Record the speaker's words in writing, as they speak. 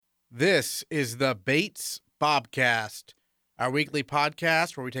This is the Bates Bobcast, our weekly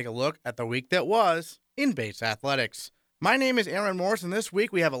podcast where we take a look at the week that was in Bates athletics. My name is Aaron Morris, and this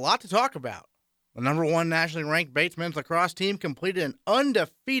week we have a lot to talk about. The number one nationally ranked Bates men's lacrosse team completed an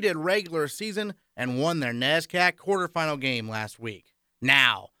undefeated regular season and won their NESCAC quarterfinal game last week.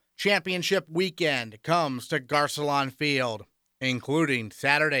 Now, championship weekend comes to Garcelon Field, including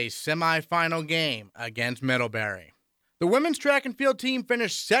Saturday's semifinal game against Middlebury. The women's track and field team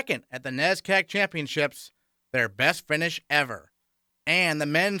finished second at the NESCAC Championships, their best finish ever. And the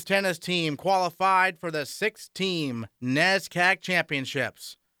men's tennis team qualified for the 6-team NESCAC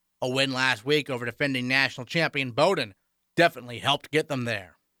Championships. A win last week over defending national champion Bowdoin definitely helped get them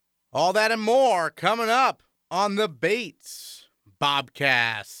there. All that and more coming up on the Bates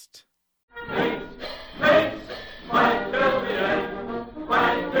Bobcast. Bates, fight till the end,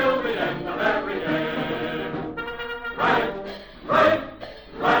 fight till the end of every game.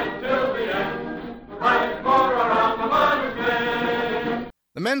 Right till the end, fight for our alma mater's name.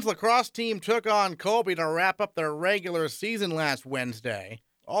 The men's lacrosse team took on Colby to wrap up their regular season last Wednesday.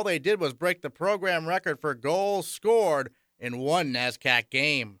 All they did was break the program record for goals scored in one NESCAC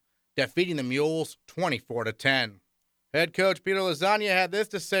game, defeating the Mules 24-10. Head coach Peter Lasagna had this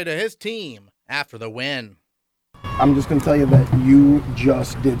to say to his team after the win. I'm just going to tell you that you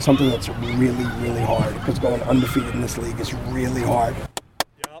just did something that's really, really hard, because going undefeated in this league is really hard.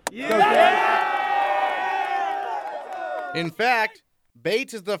 In fact,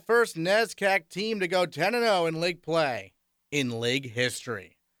 Bates is the first NESCAC team to go 10-0 in league play in league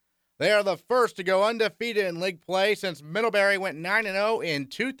history. They are the first to go undefeated in league play since Middlebury went 9-0 in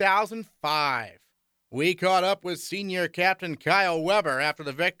 2005. We caught up with senior captain Kyle Weber after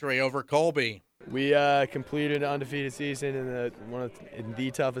the victory over Colby. We completed an undefeated season in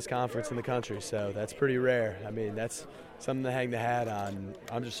the toughest conference in the country, so that's pretty rare. I mean, that's something to hang the hat on.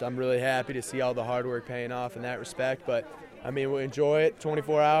 I'm really happy to see all the hard work paying off in that respect. But I mean, we'll enjoy it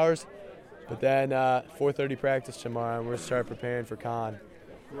 24 hours. But then 4:30 practice tomorrow, and we'll start preparing for Con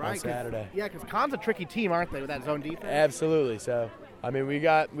on Saturday. Yeah, because Con's a tricky team, aren't they, with that zone defense? Absolutely. So I mean, we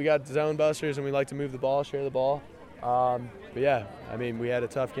got zone busters, and we like to move the ball, share the ball. But yeah, I mean, we had a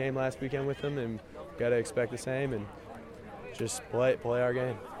tough game last weekend with them, and got to expect the same and just play our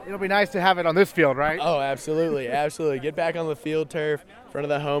game. It'll be nice to have it on this field, right? Oh, absolutely, absolutely. Get back on the field turf in front of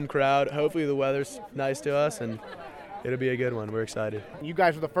the home crowd. Hopefully the weather's nice to us, and it'll be a good one. We're excited. You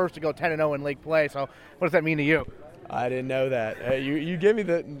guys were the first to go 10-0 in league play, so what does that mean to you? I didn't know that. Hey, you give me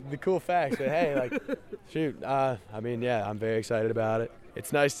the cool facts, but hey, like, shoot. I mean, yeah, I'm very excited about it.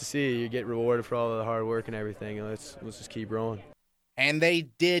 It's nice to see you get rewarded for all of the hard work and everything. And let's just keep rolling. And they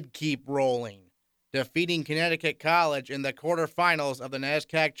did keep rolling, defeating Connecticut College in the quarterfinals of the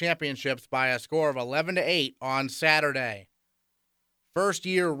NESCAC Championships by a score of 11-8 on Saturday.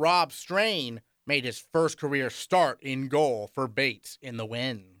 First-year Rob Strain made his first career start in goal for Bates in the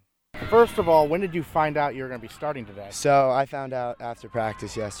win. First of all, when did you find out you were going to be starting today? So I found out after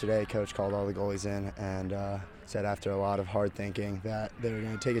practice yesterday. Coach called all the goalies in and said after a lot of hard thinking that they were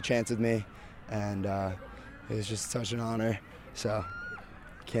going to take a chance with me, and it was just such an honor. So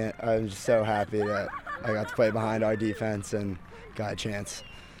I'm just so happy that I got to play behind our defense and got a chance.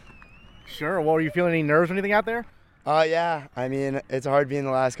 Sure. Well, were you feeling any nerves or anything out there? Yeah. I mean, it's hard being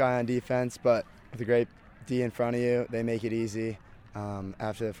the last guy on defense, but with a great D in front of you, they make it easy.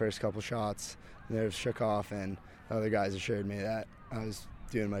 After the first couple shots, nerves shook off, and the other guys assured me that I was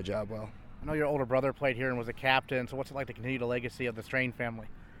doing my job well. I know your older brother played here and was a captain, so what's it like to continue the legacy of the Strain family?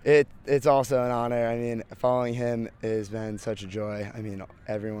 It's also an honor. I mean, following him has been such a joy. I mean,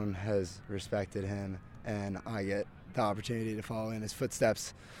 everyone has respected him, and I get the opportunity to follow in his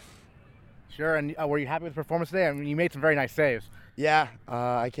footsteps. Sure, and were you happy with the performance today? I mean, you made some very nice saves. Yeah,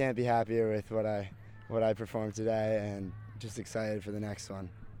 I can't be happier with what I performed today, and just excited for the next one.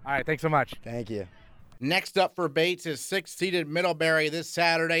 All right, thanks so much. Thank you. Next up for Bates is 6th-seeded Middlebury this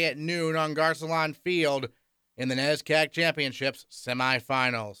Saturday at noon on Garcelon Field in the NESCAC Championships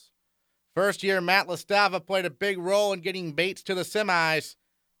semifinals. First-year Matt Lastava played a big role in getting Bates to the semis.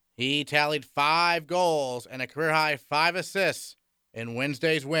 He tallied 5 goals and a career-high 5 assists in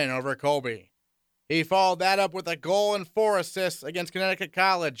Wednesday's win over Colby. He followed that up with a goal and 4 assists against Connecticut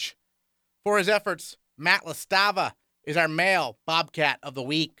College. For his efforts, Matt Lastava is our male Bobcat of the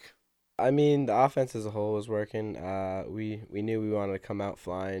week. I mean, the offense as a whole was working. We knew we wanted to come out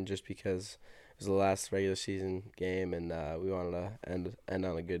flying just because it was the last regular season game, and we wanted to end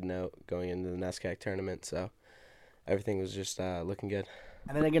on a good note going into the NESCAC tournament. So everything was just looking good.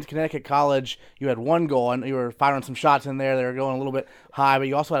 And then against Connecticut College, you had 1 goal, and you were firing some shots in there. They were going a little bit high, but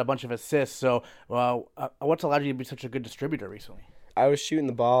you also had a bunch of assists. So what's allowed you to be such a good distributor recently? I was shooting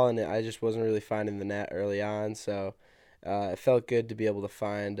the ball, and I just wasn't really finding the net early on, so it felt good to be able to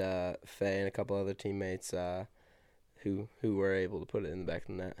find Faye and a couple other teammates who were able to put it in the back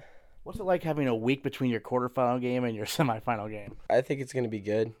of the net. What's it like having a week between your quarterfinal game and your semifinal game? I think it's going to be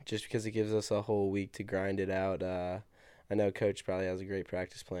good just because it gives us a whole week to grind it out. I know Coach probably has a great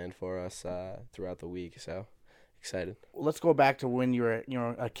practice plan for us throughout the week, so excited. Let's go back to when you were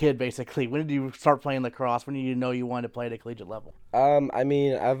a kid, basically. When did you start playing lacrosse? When did you know you wanted to play at a collegiate level? I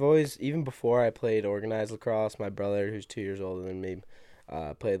mean, I've always, even before I played organized lacrosse, my brother, who's 2 years older than me,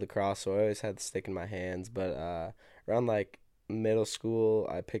 played lacrosse, so I always had the stick in my hands. But around like middle school,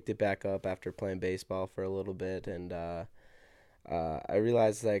 I picked it back up after playing baseball for a little bit, and I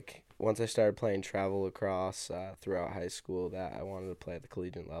realized like once I started playing travel lacrosse throughout high school that I wanted to play at the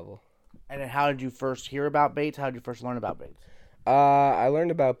collegiate level. And then how did you first hear about Bates? How did you first learn about Bates? I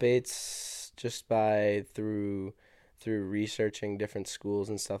learned about Bates just through researching different schools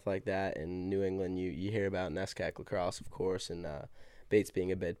and stuff like that. In New England, you hear about NESCAC lacrosse, of course, and Bates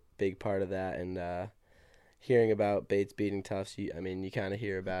being a big part of that. And hearing about Bates beating Tufts, you kind of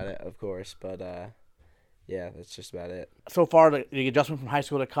hear about it, of course, but yeah, that's just about it. So far, the adjustment from high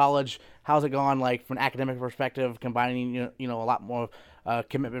school to college, how's it gone? Like from an academic perspective, combining a lot more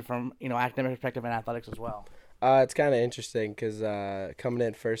commitment from academic perspective and athletics as well. It's kind of interesting because coming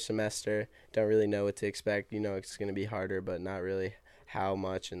in first semester, don't really know what to expect. It's going to be harder, but not really how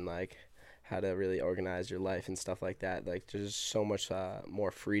much and like how to really organize your life and stuff like that. Like there's so much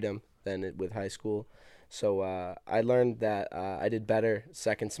more freedom than with high school. So I learned that I did better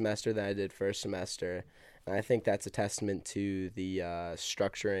second semester than I did first semester. And I think that's a testament to the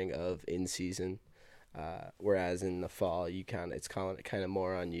structuring of in-season, whereas in the fall, it's kind of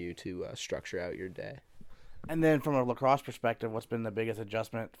more on you to structure out your day. And then from a lacrosse perspective, what's been the biggest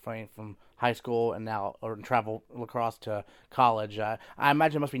adjustment from high school and now or travel lacrosse to college? I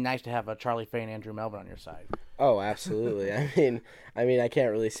imagine it must be nice to have a Charlie Fay and Andrew Melvin on your side. Oh, absolutely. I mean, I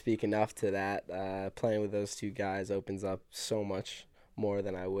can't really speak enough to that. Playing with those two guys opens up so much more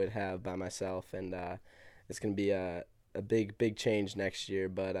than I would have by myself, and it's going to be a big change next year.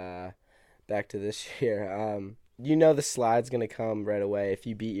 But back to this year, the slide's going to come right away. If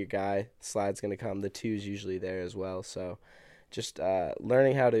you beat your guy, the slide's going to come. The two's usually there as well. So just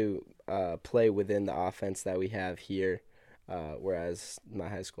learning how to play within the offense that we have here, whereas my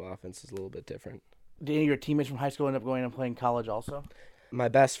high school offense is a little bit different. Did any of your teammates from high school end up going and playing college also? My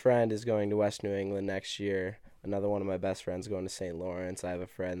best friend is going to West New England next year. Another one of my best friends going to St. Lawrence. I have a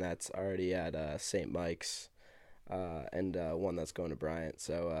friend that's already at St. Mike's, and one that's going to Bryant.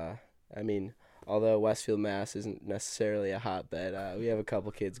 So, although Westfield, Mass. isn't necessarily a hotbed, we have a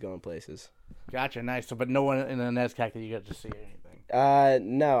couple kids going places. Gotcha, nice. So, but no one in the NESCAC that you got to see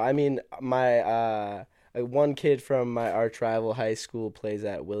anything? No. I mean, my one kid from my arch rival high school plays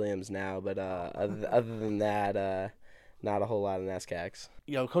at Williams now, but other than that, not a whole lot of NESCACs.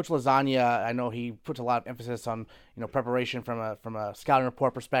 Coach Lasagna, I know he puts a lot of emphasis on preparation from a scouting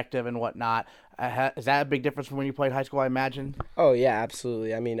report perspective and whatnot. Is that a big difference from when you played high school, I imagine? Oh yeah,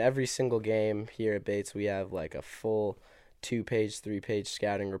 absolutely. I mean, every single game here at Bates, we have like a full 2-page, 3-page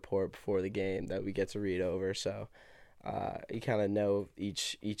scouting report before the game that we get to read over. So you kind of know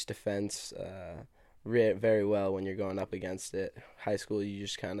each defense very well when you're going up against it. High school, you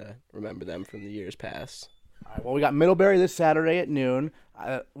just kind of remember them from the years past. All right, well, we got Middlebury this Saturday at noon.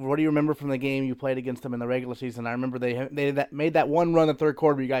 What do you remember from the game you played against them in the regular season? I remember they made that one run in the third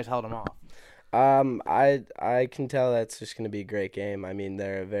quarter, but you guys held them off. I can tell that's just going to be a great game. I mean,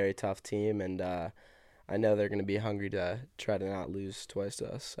 they're a very tough team, and I know they're going to be hungry to try to not lose twice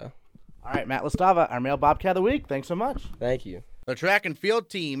to us. So, all right, Matt Listava, our male Bobcat of the week. Thanks so much. Thank you. The track and field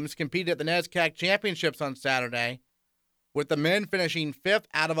teams competed at the NESCAC Championships on Saturday, with the men finishing 5th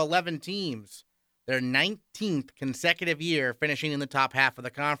out of 11 teams, their 19th consecutive year finishing in the top half of the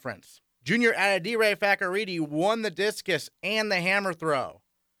conference. Junior Adedire Fakaridi won the discus and the hammer throw.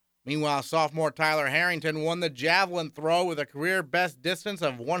 Meanwhile, sophomore Tyler Harrington won the javelin throw with a career best distance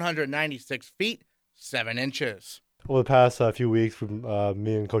of 196 feet, 7 inches. Over the past few weeks,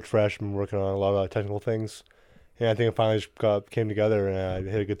 me and Coach Fresh have been working on a lot of technical things. And I think it finally just came together and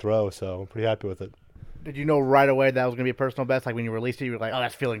I hit a good throw, so I'm pretty happy with it. Did you know right away that was going to be a personal best? Like when you released it, you were like, oh,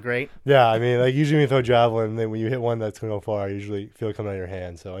 that's feeling great? Yeah, I mean, like usually when you throw javelin, then when you hit one that's going to go far, I usually feel it coming out of your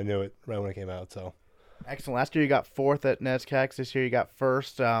hand. So I knew it right when it came out. So excellent. Last year you got 4th at NESCAC. This year you got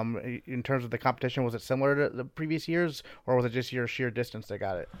 1st. In terms of the competition, was it similar to the previous years, or was it just your sheer distance that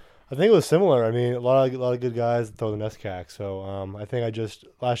got it? I think it was similar. I mean, a lot of good guys throw the NESCAC. So I think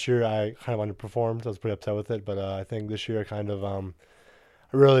last year I kind of underperformed. I was pretty upset with it, but I think this year I kind of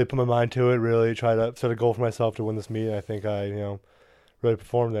I really put my mind to it. Really tried to set a goal for myself to win this meet. I think I really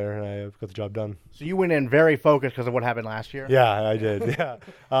performed there, and I got the job done. So you went in very focused because of what happened last year? Yeah, I did. Yeah,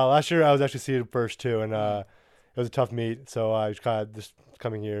 last year I was actually seeded first too, and it was a tough meet. So I just kind of this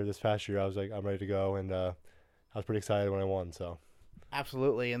coming here this past year, I was like, I'm ready to go, and I was pretty excited when I won. So.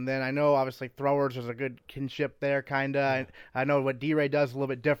 Absolutely. And then I know, obviously, throwers, there's a good kinship there, kind of. I know what D-Ray does is a little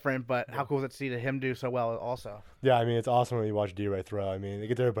bit different, but how cool is it to see him do so well also? Yeah, I mean, it's awesome when you watch D-Ray throw. I mean, it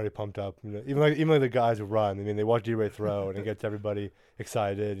gets everybody pumped up. You know, even like the guys who run, I mean, they watch D-Ray throw, and it gets everybody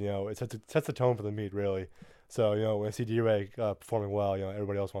excited. You know, it sets the tone for the meet, really. So, you know, when I see D-Ray performing well, you know,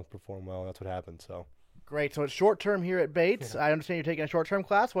 everybody else wants to perform well, and that's what happens, so. Great. So it's short-term here at Bates. Yeah. I understand you're taking a short-term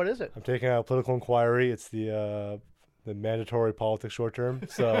class. What is it? I'm taking a political inquiry. It's the mandatory politics short term.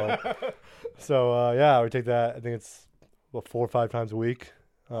 So, yeah, we take that. I think it's 4 or 5 times a week.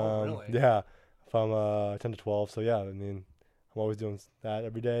 Really? Yeah, from 10 to 12. So yeah, I mean, I'm always doing that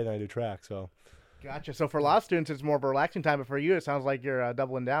every day. Then I do track. So. Gotcha. So for a lot of students, it's more of a relaxing time, but for you, it sounds like you're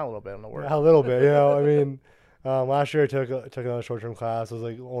doubling down a little bit on the work. Yeah, a little bit. You know, I mean, last year I took another short term class. It was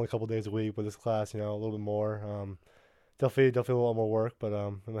like only a couple days a week, but this class, you know, a little bit more. Definitely a lot more work, but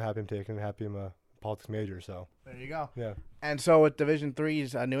I'm happy I'm taking. I'm happy I'm a politics major, so there you go. Yeah. And so with Division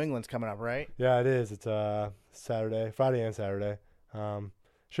III's New England's coming up, right? Yeah, it is. It's Friday and Saturday.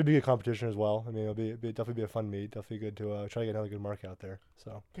 Should be a competition as well. I mean, it'll definitely be a fun meet. Definitely good to try to get another good mark out there.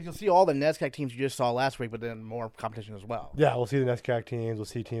 So because you'll see all the NESCAC teams you just saw last week, but then more competition as well. Yeah, we'll see the NESCAC teams. We'll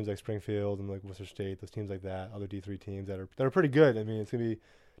see teams like Springfield and like Worcester State, those teams like that. Other D3 teams that are pretty good. I mean, it's gonna be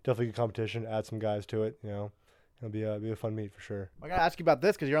definitely good competition. Add some guys to it. You know. It'll be a fun meet for sure. I got to ask you about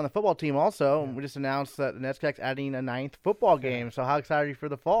this because you're on the football team also. Yeah. We just announced that the NESCAC's adding a 9th football game. So how excited are you for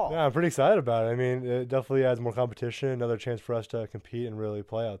the fall? Yeah, I'm pretty excited about it. I mean, it definitely adds more competition, another chance for us to compete and really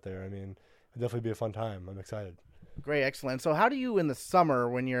play out there. I mean, it'll definitely be a fun time. I'm excited. Great, excellent. So how do you in the summer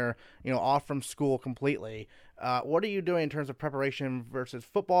when you're off from school completely, what are you doing in terms of preparation versus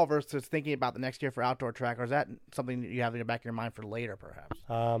football versus thinking about the next year for outdoor track, or is that something that you have in the back of your mind for later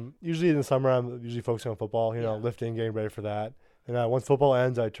perhaps? Usually in the summer I'm usually focusing on football, lifting, getting ready for that. And once football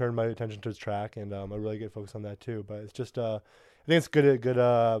ends, I turn my attention towards track, and I really get focused on that too. But it's just I think it's good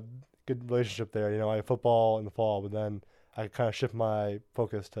relationship there. I have football in the fall, but then I kind of shift my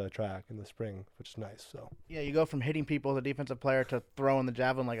focus to track in the spring, which is nice. So yeah, you go from hitting people as a defensive player to throwing the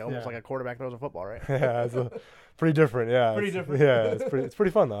javelin almost like a quarterback throws a football, right? Yeah, it's pretty different. Yeah, pretty different. Yeah, it's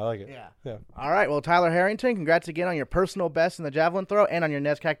pretty fun though. I like it. Yeah. All right. Well, Tyler Harrington, congrats again on your personal best in the javelin throw and on your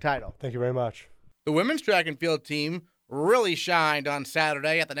NESCAC title. Thank you very much. The women's track and field team really shined on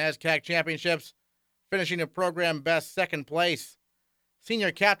Saturday at the NESCAC Championships, finishing a program best second place.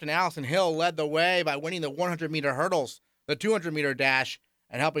 Senior captain Allison Hill led the way by winning the 100-meter hurdles, the 200-meter dash,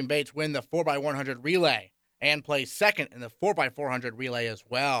 and helping Bates win the 4x100 relay and place second in the 4x400 relay as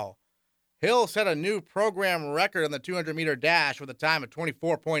well. Hill set a new program record on the 200-meter dash with a time of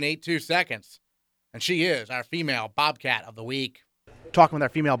 24.82 seconds. And she is our female Bobcat of the week. Talking with our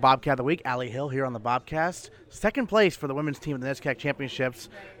female Bobcat of the week, Allie Hill here on the Bobcast. Second place for the women's team at the NESCAC Championships.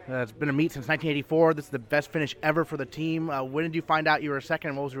 It's been a meet since 1984. This is the best finish ever for the team. When did you find out you were second,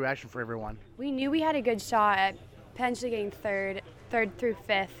 and what was the reaction for everyone? We knew we had a good shot at potentially getting third through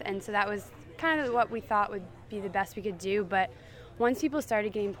fifth, and so that was kind of what we thought would be the best we could do. But once people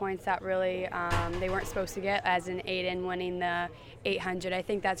started getting points that really they weren't supposed to get, as in Aiden winning the 800, I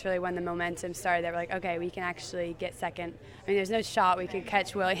think that's really when the momentum started. They were like, okay, we can actually get second. I mean, there's no shot we could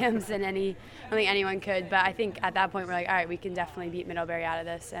catch Williams, and I don't think anyone could, but I think at that point we're like, all right, we can definitely beat Middlebury out of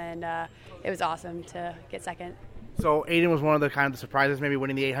this, and it was awesome to get second. So Aiden was one of the kind of the surprises, maybe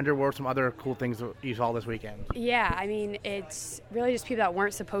winning the 800. What were some other cool things that you saw this weekend? Yeah, I mean, it's really just people that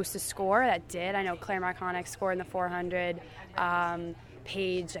weren't supposed to score that did. I know Claire Marconic scored in the 400.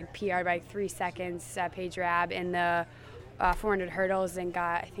 Paige PR by 3 seconds. Paige Rabb in the 400 hurdles and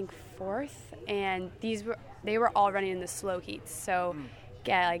got, I think, fourth. And they were all running in the slow heats. So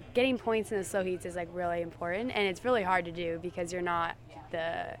getting points in the slow heats is really important, and it's really hard to do because you're not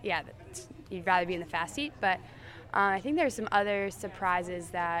you'd rather be in the fast heat, but I think there's some other surprises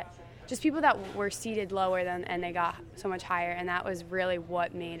that just people that were seated lower than and they got so much higher, and that was really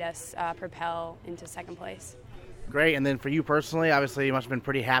what made us propel into second place. Great. And then for you personally, obviously you must have been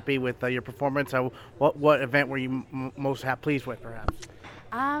pretty happy with your performance. What event were you most pleased with, perhaps?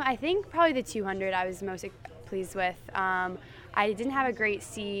 I think probably the 200 I was most pleased with. I didn't have a great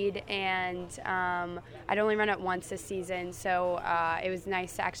seed, and I'd only run it once this season, so it was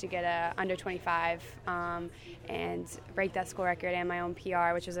nice to actually get a under 25 and break that school record and my own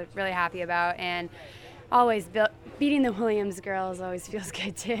PR, which I was really happy about. And always beating the Williams girls always feels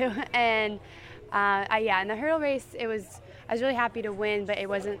good too. And in the hurdle race, I I was really happy to win, but it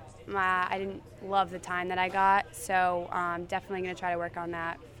wasn't. I didn't love the time that I got, so definitely going to try to work on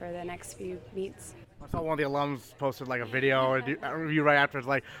that for the next few meets. I saw one of the alums posted like a video and a review right after. It's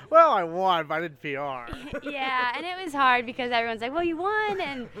like, well, I won, but I didn't PR. Yeah, and it was hard because everyone's like, well, you won,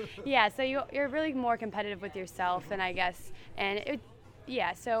 and yeah, so you're really more competitive with yourself, and I guess, and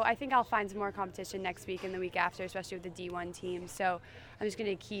so I think I'll find some more competition next week and the week after, especially with the D1 team. So I'm just going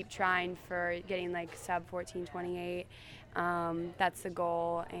to keep trying for getting like sub 14:28. That's the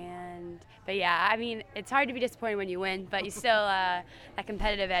goal. But yeah, I mean, it's hard to be disappointed when you win, but you still, that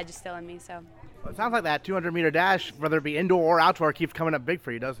competitive edge is still in me, so. Well, it sounds like that 200-meter dash, whether it be indoor or outdoor, keeps coming up big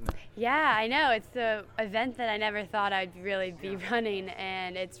for you, doesn't it? Yeah, I know. It's the event that I never thought I'd really be running,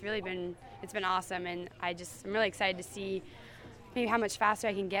 and it's been awesome, and I'm really excited to see maybe how much faster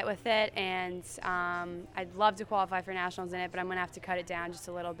I can get with it, and I'd love to qualify for nationals in it, but I'm going to have to cut it down just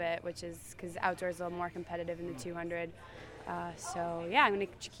a little bit, which is because outdoor is a little more competitive in the 200. So, yeah, I'm going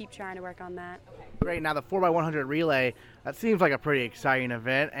to keep trying to work on that. Great. Now, the 4x100 relay, that seems like a pretty exciting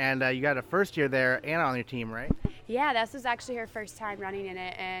event, and you got a first year there, Anna, on your team, right? Yeah, this was actually her first time running in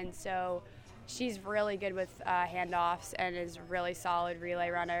it, and so she's really good with handoffs and is a really solid relay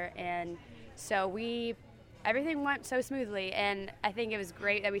runner, and so everything went so smoothly, and I think it was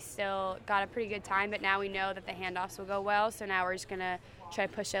great that we still got a pretty good time, but now we know that the handoffs will go well, so now we're just going to try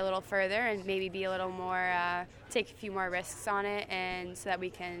to push it a little further and maybe be a little more, take a few more risks on it, and so that we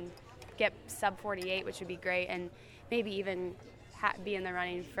can get sub 48, which would be great, and maybe even be in the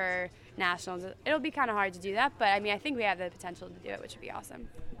running for nationals. It'll be kind of hard to do that, but I mean, I think we have the potential to do it, which would be awesome.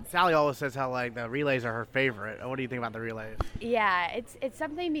 Sally always says how like the relays are her favorite. What do you think about the relays? Yeah, it's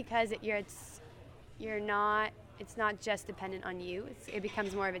something because it's not just dependent on you. It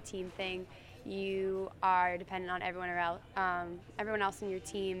becomes more of a team thing. You are dependent on everyone else in your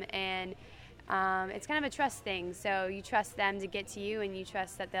team, and it's kind of a trust thing. So you trust them to get to you, and you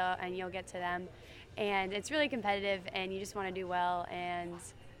trust that you'll get to them. And it's really competitive, and you just want to do well. And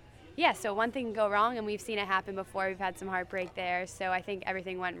yeah, so one thing can go wrong, and we've seen it happen before. We've had some heartbreak there. So I think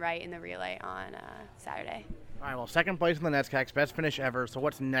everything went right in the relay on Saturday. All right, well, second place in the NESCAC, best finish ever. So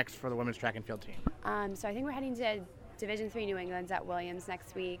what's next for the women's track and field team? So I think we're heading to Division III New England's at Williams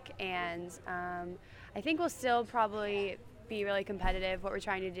next week, and I think we'll still probably be really competitive, what we're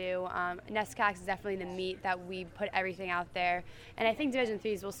trying to do. NESCAC is definitely the meet that we put everything out there, and I think Division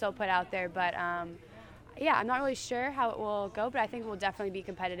IIIs will still put out there, but yeah, I'm not really sure how it will go, but I think we'll definitely be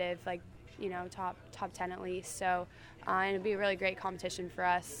competitive, like, top 10 at least. So and it'll be a really great competition for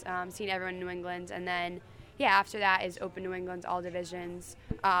us, seeing everyone in New England, and then yeah, after that is Open New England's all divisions,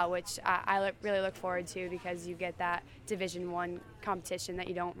 which I really look forward to because you get that Division I competition that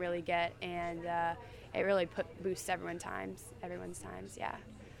you don't really get, and it really boosts everyone's times, yeah.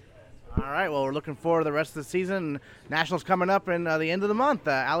 All right, well, we're looking forward to the rest of the season. Nationals coming up in the end of the month.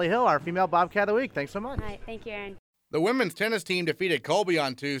 Allie Hill, our female Bobcat of the week. Thanks so much. All right, thank you, Aaron. The women's tennis team defeated Colby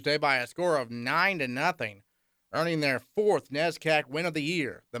on Tuesday by a score of 9-0, earning their fourth NESCAC win of the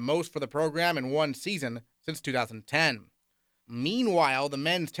year, the most for the program in one season since 2010. Meanwhile, the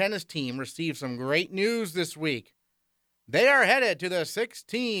men's tennis team received some great news this week. They are headed to the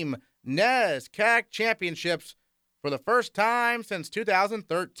 6-team NESCAC Championships for the first time since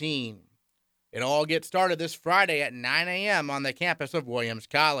 2013. It all gets started this Friday at 9 a.m. on the campus of Williams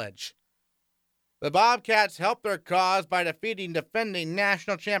College. The Bobcats helped their cause by defeating defending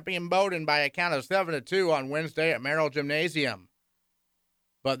national champion Bowdoin by a count of 7-2 on Wednesday at Merrill Gymnasium.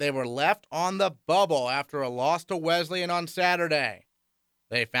 But they were left on the bubble after a loss to Wesleyan on Saturday.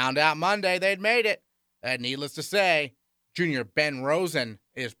 They found out Monday they'd made it, and needless to say, junior Ben Rosen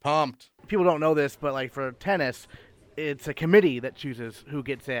is pumped. People don't know this, but like for tennis, it's a committee that chooses who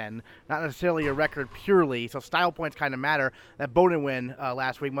gets in, not necessarily a record purely, so style points kind of matter. That Bowdoin win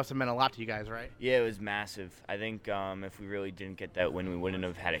last week must have meant a lot to you guys, right? Yeah, it was massive. I think if we really didn't get that win, we wouldn't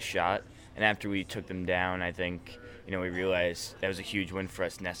have had a shot. And after we took them down, I think, we realized that was a huge win for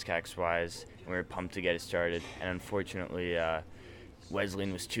us NESCACs-wise, and we were pumped to get it started. And unfortunately,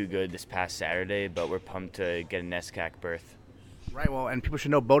 Wesleyan was too good this past Saturday, but we're pumped to get a NESCAC berth. Right, well, and people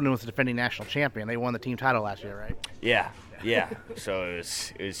should know Bowdoin was the defending national champion. They won the team title last year, right? Yeah. So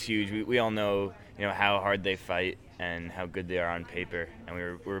it was huge. We all know, how hard they fight and how good they are on paper, and we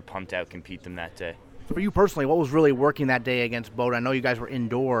were pumped to out-compete them that day. For you personally, what was really working that day against Bowdoin? I know you guys were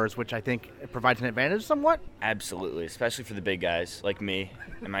indoors, which I think provides an advantage somewhat. Absolutely, especially for the big guys like me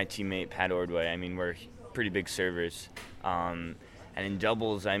and my teammate Pat Ordway. I mean, we're pretty big servers. And in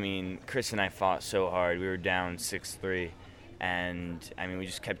doubles, Chris and I fought so hard. We were down 6-3. And, we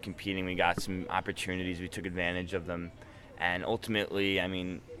just kept competing. We got some opportunities. We took advantage of them. And ultimately,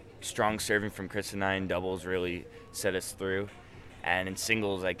 strong serving from Chris and I in doubles really set us through. And in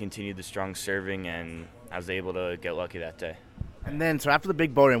singles, I continued the strong serving, and I was able to get lucky that day. And then, so after the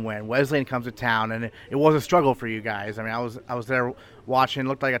big Bowdoin win, Wesleyan comes to town, and it was a struggle for you guys. I mean, I was there watching. It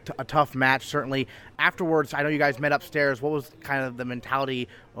looked like a tough match, certainly. Afterwards, I know you guys met upstairs. What was kind of the mentality,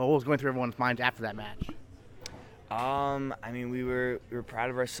 or what was going through everyone's minds after that match? I mean, we were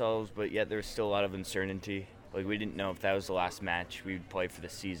proud of ourselves, but yet there was still a lot of uncertainty. Like, we didn't know if that was the last match we would play for the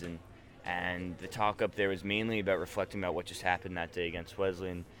season. And the talk up there was mainly about reflecting about what just happened that day against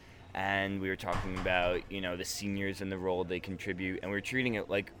Wesleyan. And we were talking about, the seniors and the role they contribute. And we were treating it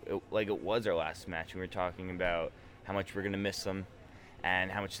like it was our last match. We were talking about how much we're going to miss them and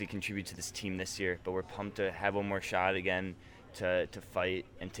how much they contribute to this team this year. But we're pumped to have one more shot again to fight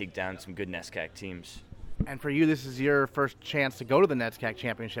and take down some good NESCAC teams. And for you, this is your first chance to go to the NESCAC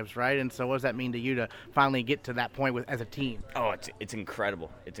Championships, right? And so what does that mean to you to finally get to that point as a team? Oh, it's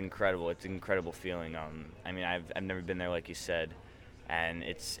incredible. It's incredible. It's an incredible feeling. I mean, I've never been there, like you said. And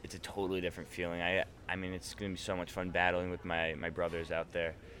it's a totally different feeling. I mean, it's going to be so much fun battling with my brothers out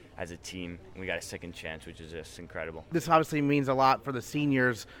there as a team. We got a second chance, which is just incredible. This obviously means a lot for the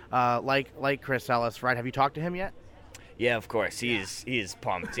seniors, like Chris Ellis, right? Have you talked to him yet? Yeah, of course. He is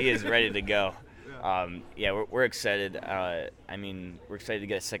pumped. He is ready to go. We're excited. I mean, we're excited to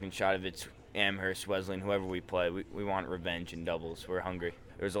get a second shot if it's Amherst, Wesleyan, whoever we play. We want revenge in doubles. We're hungry.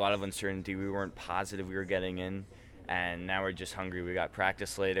 There was a lot of uncertainty. We weren't positive we were getting in. And now we're just hungry. We got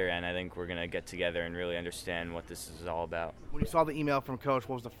practice later, and I think we're going to get together and really understand what this is all about. When you saw the email from Coach,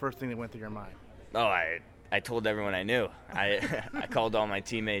 what was the first thing that went through your mind? Oh, I told everyone I knew. I called all my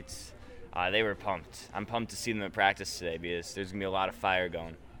teammates. They were pumped. I'm pumped to see them at practice today because there's going to be a lot of fire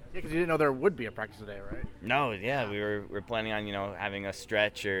going. Yeah, because you didn't know there would be a practice today, right? No, yeah. We were planning on, having a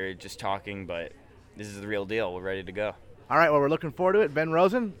stretch or just talking, but this is the real deal. We're ready to go. All right, well, we're looking forward to it. Ben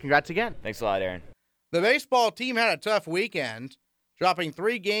Rosen, congrats again. Thanks a lot, Aaron. The baseball team had a tough weekend, dropping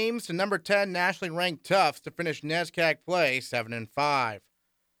 3 games to number 10 nationally ranked Tufts to finish NESCAC play 7-5.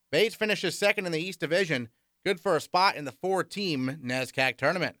 Bates finishes second in the East Division, good for a spot in the 4-team NESCAC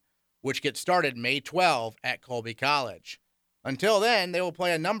tournament, which gets started May 12 at Colby College. Until then, they will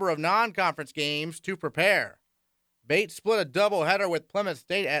play a number of non-conference games to prepare. Bates split a doubleheader with Plymouth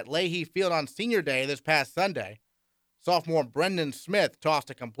State at Leahy Field on Senior Day this past Sunday. Sophomore Brendan Smith tossed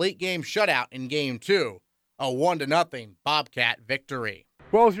a complete game shutout in Game 2, a 1-0 Bobcat victory.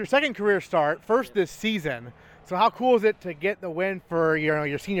 Well, it was your second career start, first this season. So how cool is it to get the win for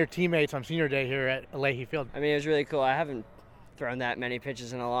your senior teammates on Senior Day here at Leahy Field? I mean, it was really cool. I haven't thrown that many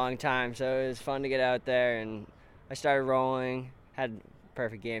pitches in a long time, so it was fun to get out there. And I started rolling, had a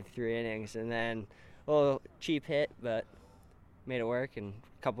perfect game for 3 innings, and then a little cheap hit, but made it work, and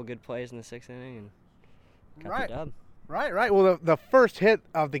a couple good plays in the 6th inning, and got the dub. Right. Well, the first hit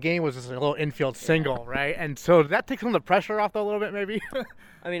of the game was just a little infield single, right? And so did that take some of the pressure off a little bit, maybe?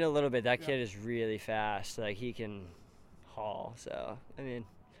 I mean, a little bit. That kid is really fast. Like, he can haul. So, I mean,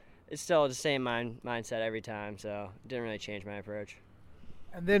 it's still the same mindset every time, so it didn't really change my approach.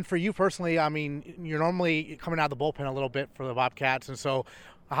 And then for you personally, I mean, you're normally coming out of the bullpen a little bit for the Bobcats, and so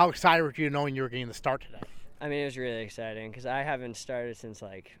how excited were you knowing you were getting the start today? I mean, it was really exciting because I haven't started since,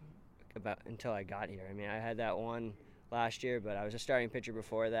 until I got here. I mean, I had that one last year, but I was a starting pitcher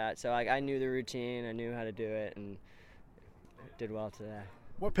before that. So I knew the routine, I knew how to do it, and did well today.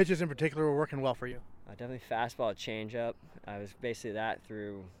 What pitches in particular were working well for you? Definitely fastball, changeup. I was basically that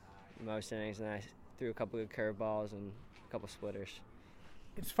through most innings, and I threw a couple of good curveballs and a couple splitters.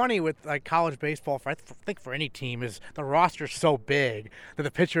 It's funny with college baseball, I think for any team, is the roster's so big that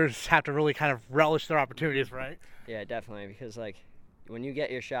the pitchers have to really kind of relish their opportunities, right? Yeah, definitely, because when you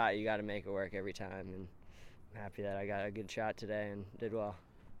get your shot, you got to make it work every time, and I'm happy that I got a good shot today and did well.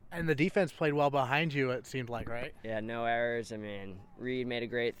 And the defense played well behind you, it seemed like, right? Yeah, no errors. I mean, Reed made a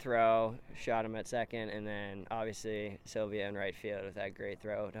great throw, shot him at second, and then obviously Sylvia in right field with that great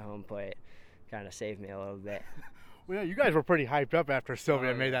throw to home plate kind of saved me a little bit. Well, yeah, you guys were pretty hyped up after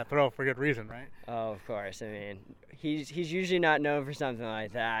Sylvia made that throw for good reason, right? Oh, of course. I mean, he's usually not known for something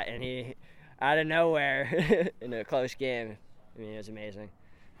like that, and he, out of nowhere, in a close game, I mean, it was amazing.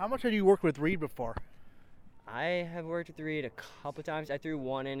 How much had you worked with Reed before? I have worked with Reed a couple times. I threw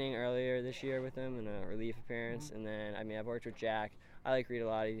 1 inning earlier this year with him in a relief appearance, and then I've worked with Jack. I like Reed a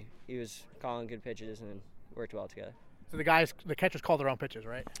lot. He was calling good pitches and worked well together. So the catchers call their own pitches,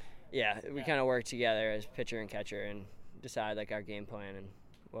 right? Yeah, we kind of work together as pitcher and catcher and decide our game plan and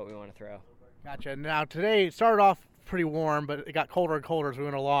what we want to throw. Gotcha. Now today it started off pretty warm, but it got colder and colder as we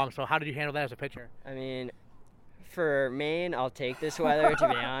went along. So how did you handle that as a pitcher? I mean, for Maine, I'll take this weather, to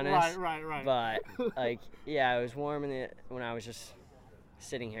be honest. Right. But, it was warm when I was just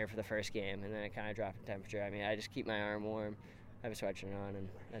sitting here for the first game, and then it kind of dropped in temperature. I mean, I just keep my arm warm, I have a sweatshirt on, and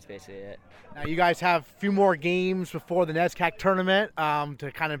that's basically it. Now, you guys have a few more games before the NESCAC tournament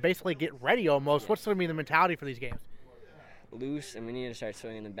to kind of basically get ready almost. What's going to be the mentality for these games? Loose, and we need to start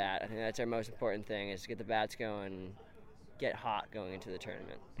swinging the bat. I think that's our most important thing, is to get the bats going and get hot going into the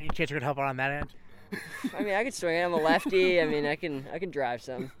tournament. Any chance you're going to help out on that end? I mean, I can swing it. I'm a lefty. I mean, I can drive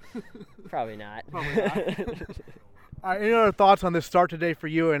some. Probably not. Probably not. All right, any other thoughts on this start today for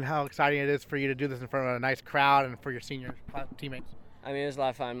you and how exciting it is for you to do this in front of a nice crowd and for your senior teammates? I mean, it was a lot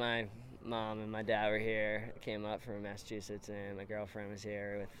of fun. My mom and my dad were here, came up from Massachusetts, and my girlfriend was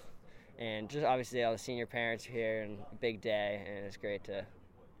here and just obviously all the senior parents are here, and a big day, and it's great to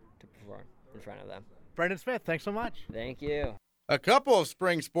perform in front of them. Brendan Smith, thanks so much. Thank you. A couple of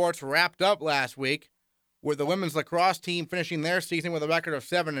spring sports wrapped up last week, with the women's lacrosse team finishing their season with a record of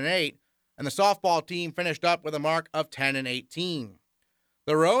 7-8, and the softball team finished up with a mark of 10-18.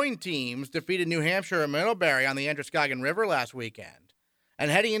 The rowing teams defeated New Hampshire and Middlebury on the Androscoggin River last weekend, and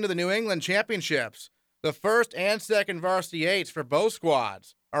heading into the New England Championships, the first and second varsity eights for both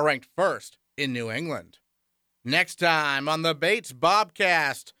squads are ranked first in New England. Next time on the Bates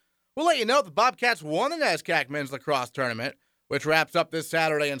Bobcast, we'll let you know the Bobcats won the NESCAC men's lacrosse tournament, which wraps up this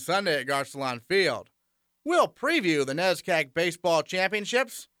Saturday and Sunday at Garcelon Field. We'll preview the NESCAC Baseball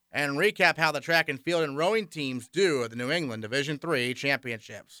Championships and recap how the track and field and rowing teams do at the New England Division III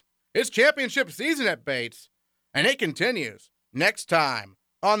Championships. It's championship season at Bates, and it continues next time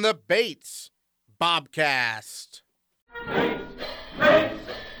on the Bates Bobcast. Bates,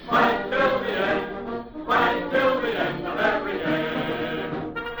 my Bill.